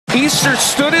Easter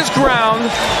stood his ground,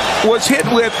 was hit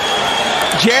with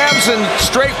jabs and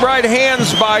straight right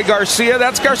hands by Garcia.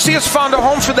 Garcia's found a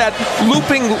home for that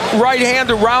looping right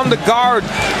hand around the guard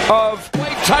of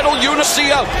title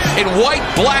Unicia in white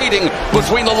blading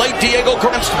between the late Diego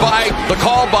Corrales by the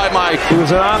call by Mike. It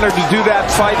was an honor to do that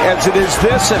fight as it is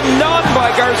this, and none by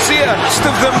Garcia. Most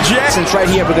of them distance right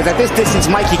here, because at this distance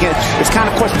Mikey it's kind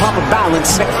of forced proper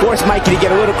balance, force Mikey to get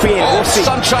a little creative. We'll see.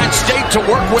 Sunshine State to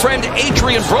work with friend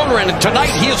Adrian Broner, and tonight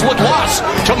he is with loss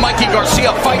to Mikey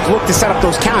Garcia fight. Look to set up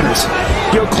those counters.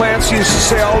 Gil Clancy used to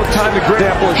say all the time, the great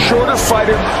example, a shorter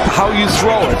fighter, how you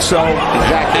throw it. So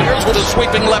exactly. Here's with a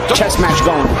sweeping left chess match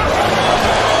going.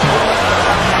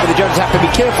 The judges have to be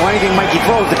careful. Anything Mikey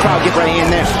throws, the crowd get right in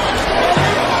there.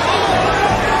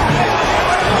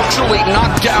 Actually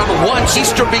knocked down once.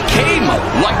 Easter became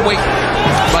lightweight,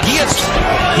 but he is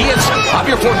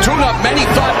Javier Fortuna. Many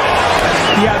thought.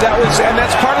 Yeah,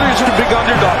 that's part of the reason, a big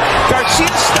underdog. Garcia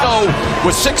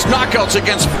with 6 knockouts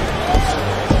against,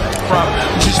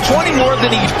 which is 20 more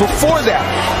than he before that.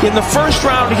 In the first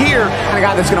round here, a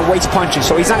guy that's going to waste punches,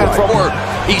 so he's not going to throw more.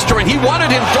 Easter, and he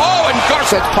wanted him. Oh, and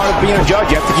Garcia. That's part of being a judge.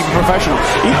 You have to keep it professional.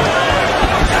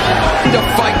 To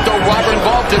fight, though, Robert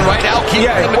involved in right out.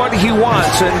 What he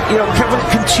wants, and Kevin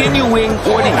continuing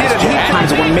what he did.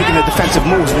 Times when making the defensive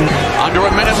moves. Under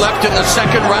a minute left in the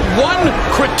second round. One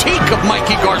critique of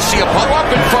Mikey Garcia: pull up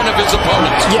in front of his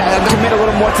opponent. Yeah, commit a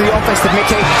little more to the offense to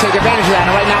take advantage of that.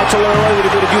 And right now, it's a little early to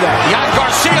do that. Yeah,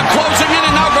 Garcia closing in,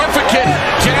 and now Garfikin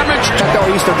damaged. I thought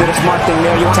Easter did a smart thing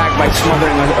there. You attack by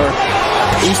smothering or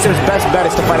Easter's best bet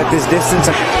is to fight at this distance.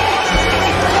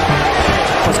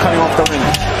 Was cutting off the ring.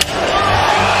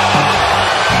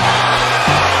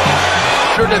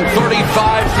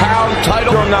 135-pound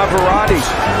title. Navarrete.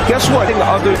 Guess what?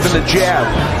 Other than the jab.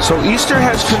 So Easter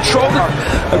has controlled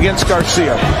against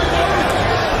Garcia.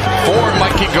 For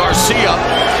Mikey Garcia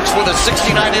with a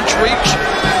 69-inch reach.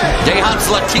 Dejan's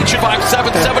Laticha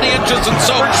 5'7", 70 inches, and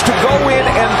so to go in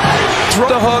and throw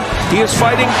the hook. He is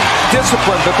fighting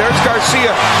discipline, but there's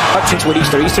Garcia. With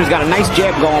Easter. Easter's got a nice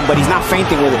jab going, but he's not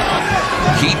fainting with it.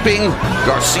 Keeping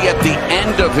Garcia at the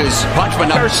end of his punch, but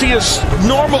Garcia's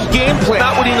normal game plan,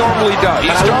 not what he normally does.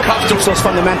 Easter keeps those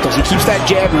fundamentals. He keeps that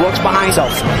jab, he works behind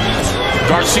himself.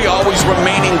 Garcia always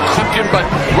remaining champion, but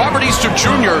Robert Easter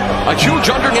Jr., a huge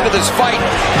underdog into this fight,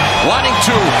 wanting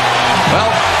to,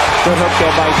 well, good hook there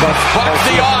by buck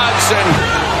the odds, and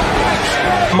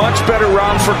much better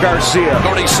round for Garcia.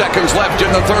 30 seconds left in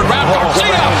the third round. Garcia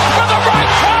with a right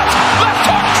cross, left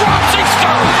hook drops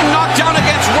Easter, knocked down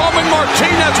against Roman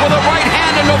Martinez with a right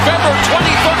hand in November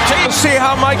 2013. Let's see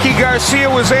how Mikey Garcia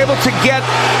was able to get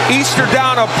Easter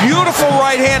down. A beautiful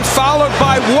right hand followed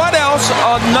by what else?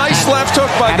 A nice left hook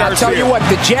by Garcia. I'll tell you what,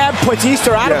 the jab puts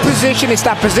Easter out of position. It's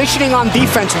that positioning on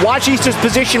defense. Watch Easter's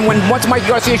position once Mikey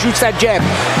Garcia shoots that jab.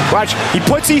 Watch, he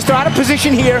puts Easter out of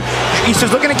position here.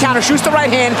 Easter's looking to counter, shoots the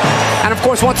right hand, and of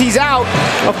course once he's out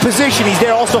of position, he's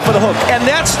there also for the hook. And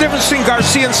that's the difference between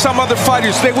Garcia and some other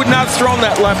fighters. They would not have thrown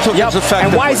that left hook as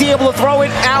effectively. And why is he able to throw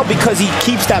it out? Because he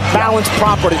keeps that balance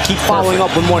proper to keep following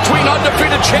up with more. Between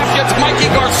undefeated champions, Mikey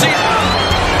Garcia.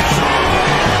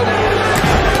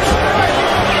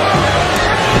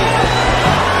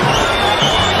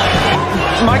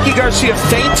 Mikey Garcia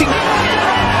feinting.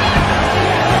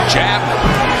 Jab.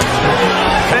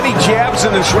 Many jabs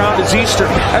in this round is Easter.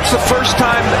 That's the first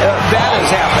time that has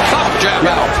happened. Tough jab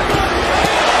out.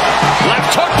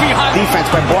 Left hook behind. Defense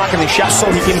by blocking the shot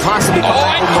so he can possibly come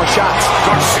back with more shots.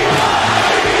 Garcia.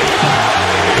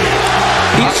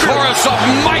 A chorus of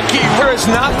Mikey. Has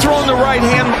not thrown the right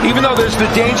hand, even though there's the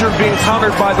danger of being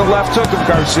countered by the left hook of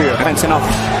Garcia. Defense enough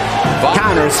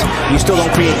counters, you still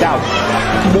don't create doubt.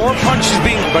 More punches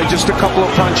being by just a couple of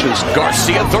punches.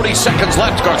 Garcia, 30 seconds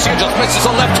left. Garcia just misses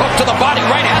a left hook to the body.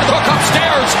 Right hand hook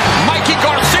upstairs. Mikey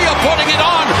Garcia putting it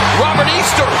on Robert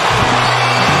Easter.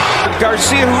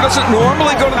 Garcia, who doesn't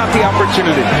normally go out the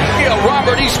opportunity.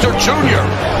 Robert Easter Jr.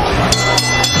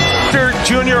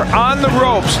 Jr. on the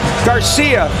ropes.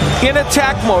 Garcia in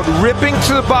attack mode, ripping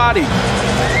to the body.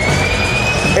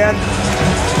 And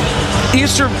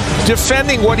Easter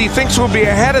defending what he thinks will be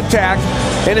a head attack,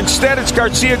 and instead it's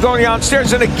Garcia going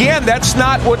downstairs. And again, that's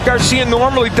not what Garcia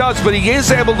normally does, but he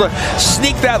is able to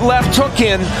sneak that left hook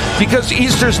in because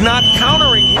Easter's not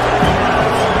countering.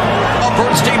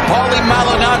 Bernstein, Paulie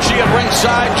Malignaggi at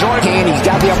ringside. He's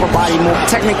got the upper body move.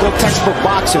 Technical, textbook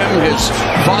boxing. His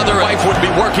father and wife would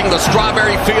be working the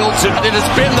strawberry fields, and it has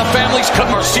been the family's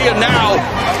Garcia now.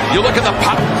 You look at the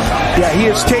pop. Yeah,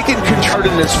 he has taken control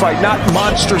in this fight. Not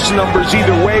monstrous numbers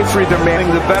either way for either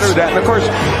Manning, the better that. And of course,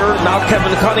 now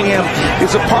Kevin Cunningham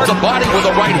is a part of the body with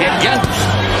a right hand again.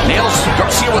 Nails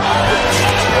Garcia with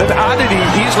an oddity.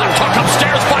 He's left hook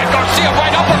upstairs by Garcia.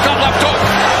 Right uppercut, left hook.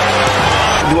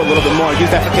 Do a little bit more.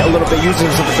 Use that a little bit. Using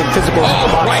something physical.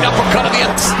 Oh, right uppercut of the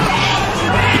end.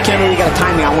 You can't really get a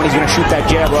timing on when he's going to shoot that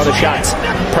jab or other shots.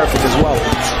 Perfect as well.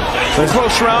 A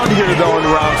close round here, though, in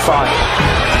round 5.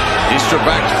 Easter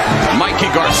back. Mikey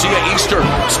Garcia. Easter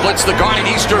splits the guard.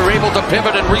 Easter able to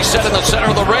pivot and reset in the center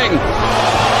of the ring.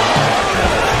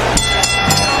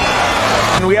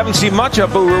 We haven't seen much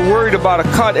of, but we're worried about a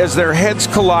cut as their heads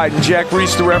collide. And Jack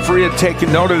Reese, the referee, had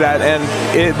taken note of that, and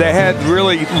the head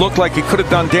really looked like it could have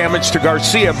done damage to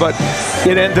Garcia, but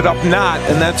it ended up not,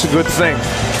 and that's a good thing.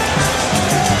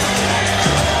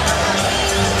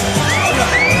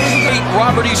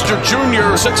 Robert Easter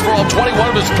Jr., 6 for all 21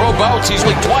 of his pro bouts. He's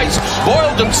leaked twice,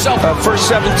 boiled himself. First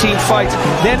 17 fights.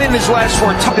 Then in his last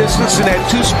 4 distance and had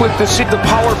 2 split decisions. The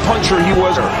power puncher he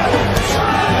was.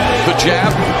 The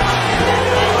jab.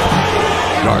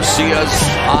 Garcia's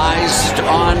eyes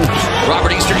on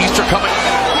Robert Easter. Easter coming.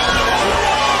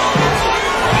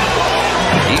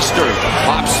 Easter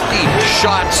pops speed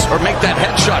shots or make that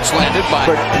headshots landed by.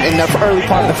 In the early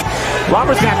part of the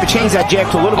Robert's gonna have to change that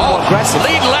jab to a little bit more aggressive.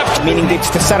 Lead left, meaning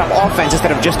it's to set up offense instead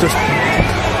of just to.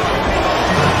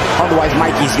 Otherwise,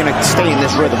 Mikey's gonna stay in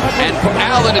this rhythm. And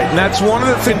Allen, and that's one of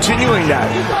the continuing that,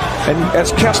 and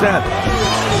as kept that.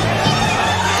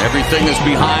 Everything is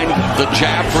behind the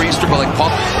jab for Easter, but like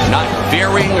Pump not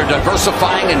varying or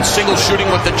diversifying and single shooting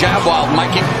with the jab, while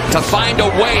Mikey to find a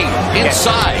way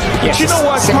inside. Yes. But you know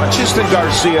what? Punches than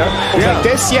Garcia. Like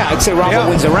this, I'd say Robert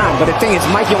wins the round. But the thing is,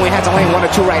 Mikey only has to land 1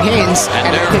 or 2 right hands, and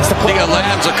there it takes the play.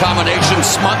 lands a combination,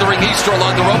 smothering Easter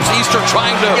along the ropes. Easter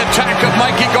trying to attack of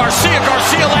Mikey Garcia.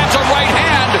 Garcia lands a right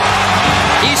hand.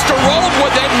 Easter rolled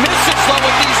with it, misses though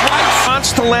with these rights.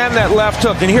 Wants to land that left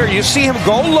hook, and here you see him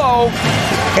go low,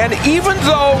 and even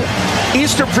though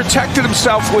Easter protected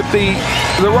himself with the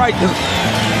right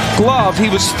glove, he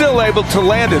was still able to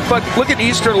land it. But look at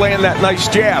Easter land that nice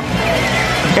jab.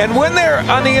 And when they're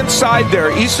on the inside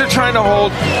there, Easter trying to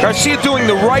hold, Garcia doing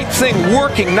the right thing,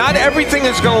 working. Not everything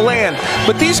is going to land,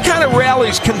 but these kind of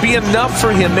rallies can be enough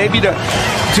for him maybe to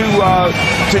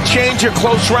change a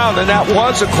close round, and that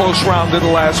was a close round in the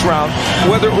last round.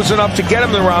 Whether it was enough to get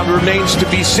him the round remains to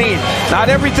be seen. Not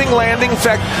everything landing. In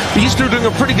fact, Easter doing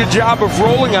a pretty good job of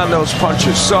rolling on those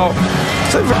punches. So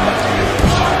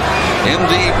in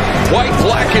the white,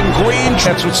 black, and green.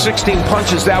 That's with 16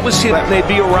 punches. That was hit. That may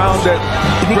be around it.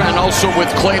 And also with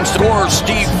claims to score,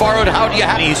 Steve Farrod. How do you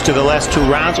have these to the last 2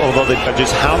 rounds? Although the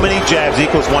judges, how many jabs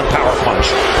equals 1 power punch?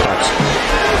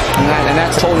 And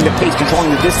that's controlling the pace,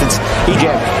 controlling the distance. He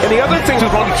jabbed. And the other thing is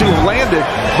only 2 have landed,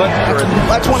 but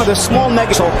that's one of the small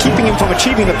negatives. So keeping him from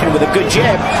achieving the pin with a good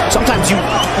jab, sometimes you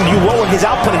lower his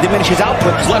output and diminish his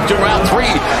output. Left in round 3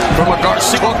 from a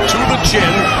Garcia hook to the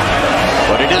chin.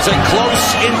 But it is a close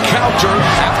encounter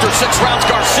after 6 rounds.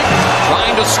 Garcia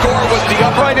trying to score with the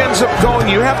upright ends up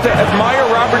going. You have to admire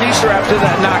Robert Easter after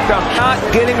that knockdown. Not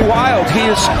getting wild. He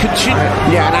is continuing.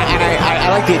 Yeah, and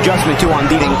I like the adjustment too on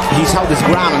Deating. He's held his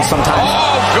ground and sometimes.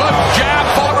 Oh, good jab,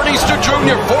 Robert Easter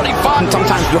Jr. 45. And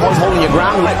sometimes you're holding your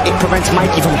ground. It prevents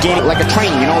Mikey from gaining like a train.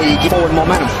 You know, you get forward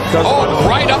momentum. Oh,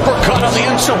 right uppercut on the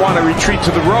inside. Want to retreat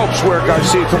to the ropes where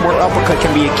Garcia can work. Uppercut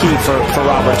can be a key for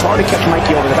Robert. It's hard to catch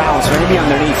Mikey over the balance. Maybe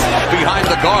underneath. Behind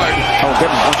the guard. Oh,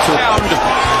 good.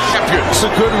 It's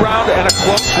a good round and a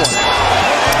close one.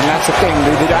 And that's the thing.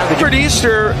 Robert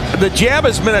Easter, the jab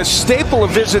has been a staple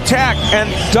of his attack, and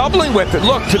doubling with it.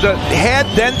 Look, to the head,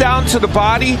 then down to the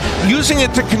body, using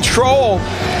it to control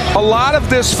a lot of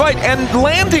this fight and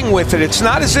landing with it. It's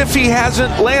not as if he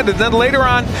hasn't landed. Then later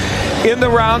on in the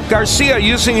round, Garcia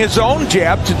using his own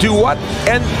jab to do what?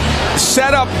 And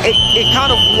set up a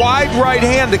kind of wide right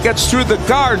hand that gets through the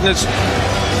guard,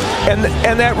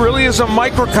 and that really is a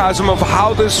microcosm of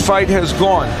how this fight has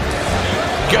gone.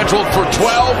 Scheduled for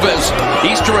 12 as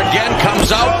Easter again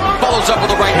comes out, follows up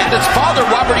with a right hand. His father,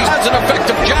 Robert Easter, has an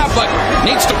effective jab, but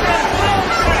needs to.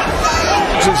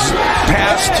 Just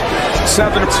past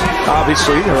 7,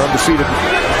 obviously, they're undefeated.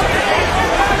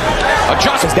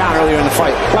 Adjust down earlier in the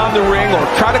fight. Around the ring or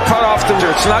try to cut off the.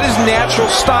 It's not his natural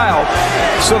style.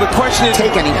 So the question is,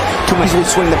 take any too much, will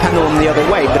swing the pendulum the other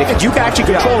way. But if you can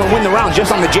actually control and win the round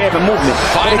just on the jab and movement.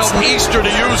 Final Easter to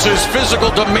use his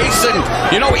physical to Mason.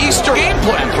 You know, Easter game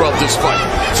plan throughout this fight.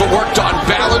 So worked on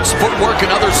balance, footwork,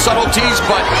 and other subtleties.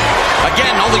 But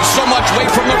again, only so much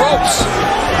weight from the ropes.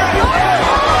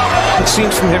 It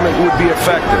seems from him it would be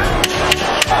effective.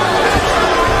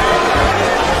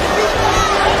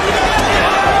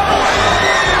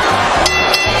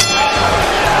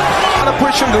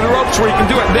 push him to the ropes where he can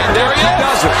do it. There he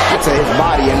does it. It's his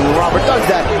body, and Robert does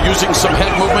that. Using some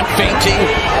head movement, feinting.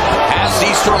 Has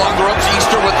Easter along the ropes.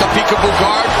 Easter with the peekaboo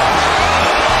guard.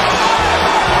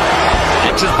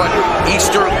 But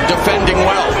Easter defending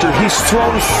well. He's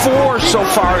thrown 4 so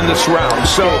far in this round.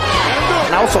 So,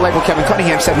 and I also like what Kevin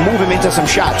Cunningham said, move him into some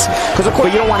shots. Because of course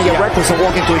you don't want to get reckless and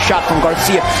walk into a shot from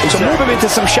Garcia. So move him into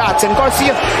some shots. And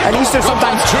Garcia and Easter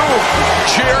sometimes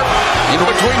cheer in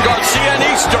between Garcia and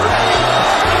Easter.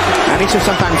 And Easter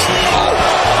sometimes. Oh,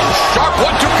 sharp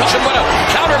 1-2 cushion, but a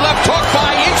counter left hook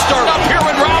by Easter up here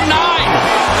in round 9.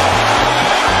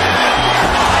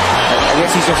 I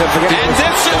guess he's just forgetting. And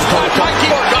this is what Mikey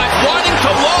got wanting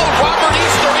to load Robert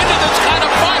Easter into this kind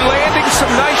of fight. Landing some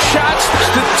nice shots,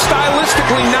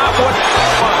 stylistically not what he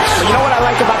wants. But you know what I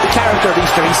like about the character of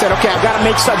Easter? He said, okay, I've got to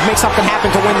make something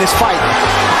happen to win this fight.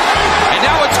 And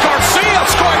now it's Garcia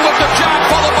scoring with the jab,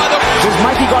 followed by the... This is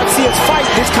Mikey Garcia's fight,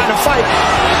 this kind of fight.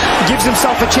 Gives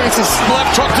himself a chance to...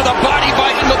 Left hook to the body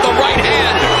by him with the right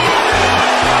hand.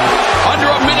 Under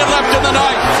a minute left in the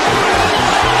night.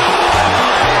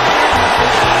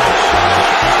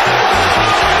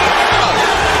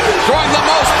 Throwing the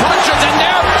most punches, and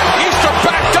there Easter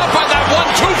backed up by that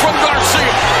 1-2 from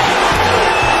Garcia.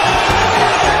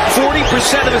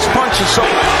 40% of his punches. So,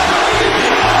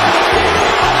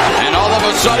 and all of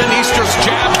a sudden Easter's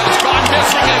jab has gone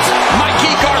missing as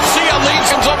Mikey Garcia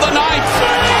leads him of the 9th.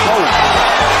 Oh.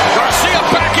 Garcia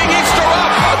backing Easter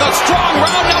up with a strong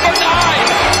round number 9.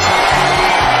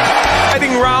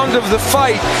 Round of the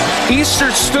fight,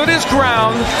 Easter stood his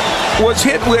ground, was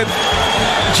hit with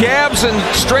jabs and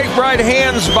straight right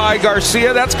hands by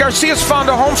Garcia. That's Garcia's found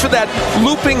a home for that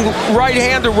looping right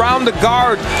hand around the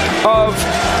guard of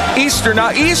Easter.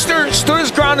 Now, Easter stood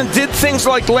his ground and did things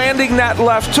like landing that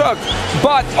left hook,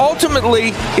 but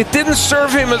ultimately it didn't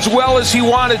serve him as well as he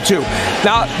wanted to.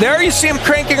 Now, there you see him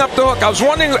cranking up the hook. I was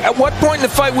wondering at what point in the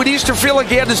fight would Easter feel like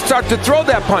he had to start to throw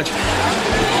that punch.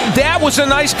 That was a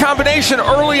nice combination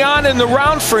early on in the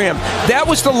round for him. That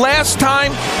was the last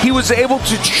time he was able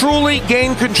to truly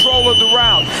gain control of the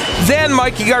round. Then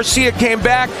Mikey Garcia came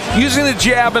back using the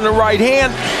jab and the right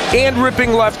hand and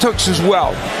ripping left hooks as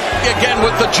well. Again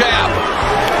with the jab.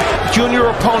 Junior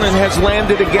opponent has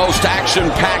landed again. Most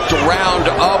action-packed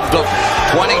round of the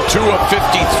 22 of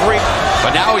 53.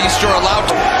 But now Easter allowed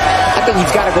to... I think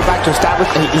he's got to go back to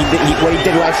establish what he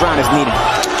did last round is needed.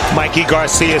 Mikey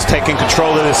Garcia is taking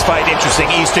control of this fight. Interesting.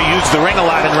 Easter used the ring a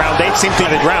lot in round 8. Seemed to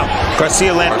have round.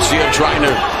 Garcia trying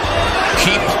to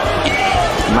keep.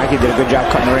 Mikey did a good job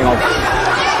cutting the ring off.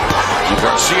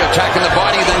 Garcia attacking the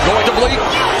body, then going to bleed.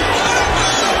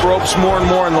 Ropes more and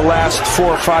more in the last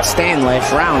 4 or 5. Stand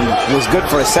last round was good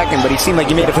for a second, but he seemed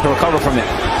like he made it to recover from it.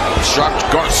 Shocked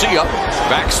Garcia.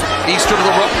 Backs Easter to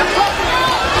the rope.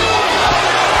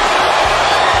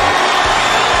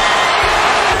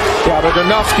 Yeah, but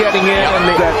enough getting in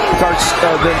that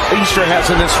Easter has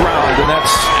in this round, and that's...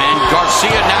 And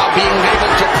Garcia now being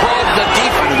able to probe the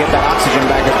deep... Trying to get that oxygen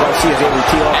back as Garcia's able to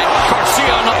tee off. And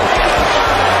Garcia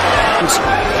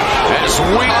as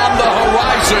we on the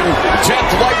horizon,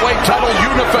 10th lightweight title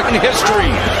unified in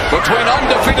history between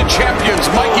undefeated champions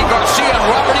Mikey Garcia and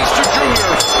Robert Easter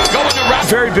Jr. going to round.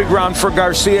 Very big round for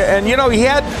Garcia, and you know he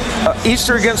had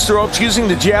Easter against the ropes using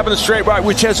the jab and the straight right,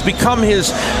 which has become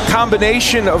his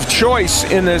combination of choice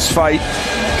in this fight.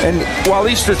 And while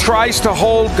Easter tries to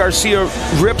hold, Garcia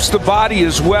rips the body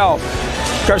as well.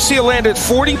 Garcia landed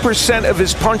 40% of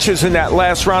his punches in that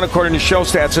last round, according to show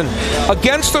stats. And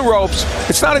against the ropes,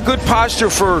 it's not a good posture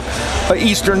for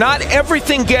Easter. Not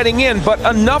everything getting in, but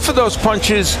enough of those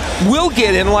punches will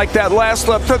get in, like that last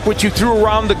left hook, which you threw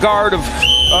around the guard of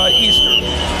Easter.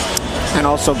 And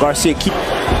also Garcia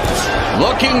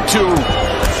looking to,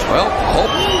 well, hope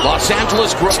Los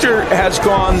Angeles. Easter has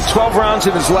gone 12 rounds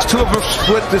in his last 2 of them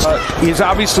split. This he's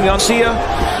obviously on Garcia.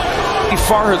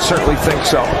 Farhad certainly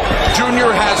thinks so.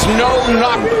 Junior has no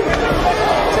knock.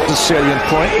 The salient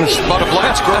point. But a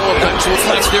black girl eventually.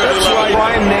 That's right.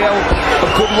 Ryan nailed a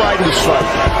good right in this fight.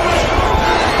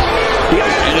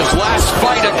 In his last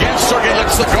fight against Sergey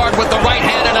licks the guard with the right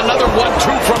hand, and another 1-2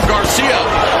 from Garcia.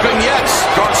 Vignettes.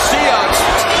 Garcia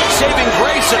saving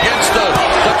grace against the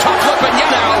top lip, and yet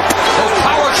now those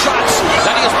power shots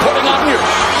that he is putting on you.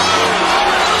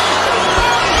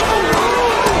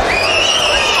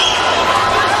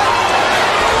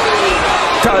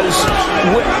 Because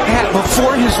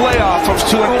before his layoff of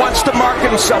 2, he wants to mark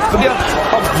himself of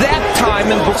that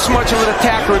time and so much of an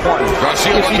attacker one.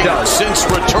 Garcia, if he does, since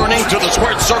returning to the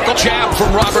squared circle, jab from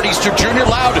Robert Easter Jr.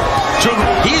 Loud to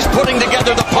he's putting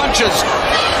together the punches.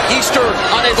 Easter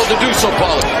unable to do so,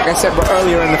 Paulie. Like I said, but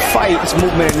earlier in the fight, his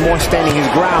movement and more standing his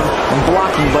ground and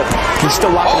blocking, but he's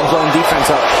still locking his own defense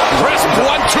up. Crisp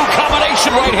 1-2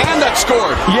 combination right hand that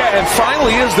scored. Yeah, and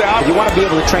finally is the You want to be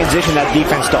able to transition that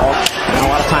defense to all, and a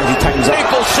lot of times he tightens up.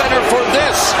 Staples Center for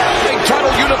this big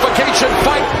title unification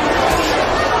fight.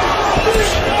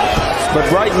 But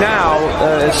right now,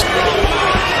 it's...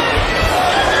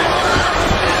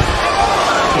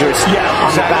 Yeah,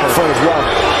 on the back foot as well.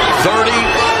 30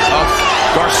 of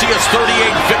Garcia's 38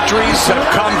 victories have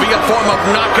come via form of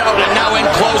knockout and now in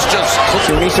close just...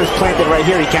 So when Easter's planted right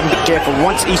here, he can be careful.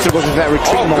 Once Easter goes into that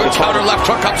retreat mode, good counter left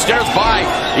hook upstairs by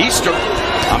Easter.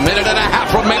 A minute and a half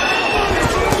remaining.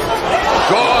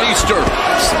 Go Easter.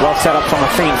 Well set up from a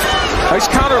feint. Nice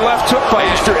counter left hook by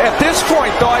Easter. At this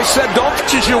point, though, I said don't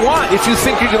touch as you want if you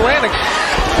think you can land it.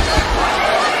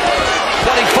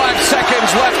 25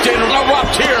 seconds left in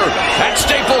erupt here at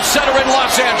Staples Center in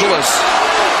Los Angeles.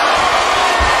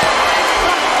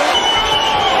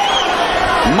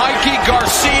 Mikey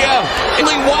Garcia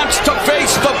only wants to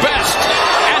face the best,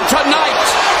 and tonight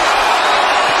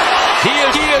he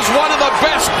is one of the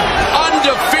best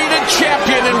undefeated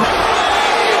champion in.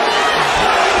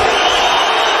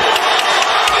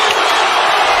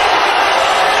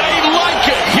 They like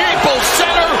it. Staples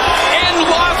Center in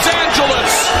Los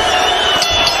Angeles.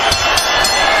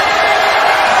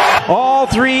 All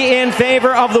three in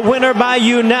favor of the winner by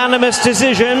unanimous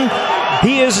decision.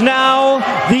 He is now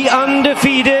the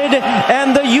undefeated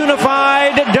and the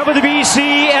unified WBC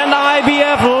and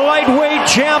IBF lightweight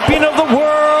champion of the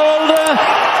world,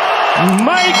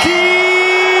 Mikey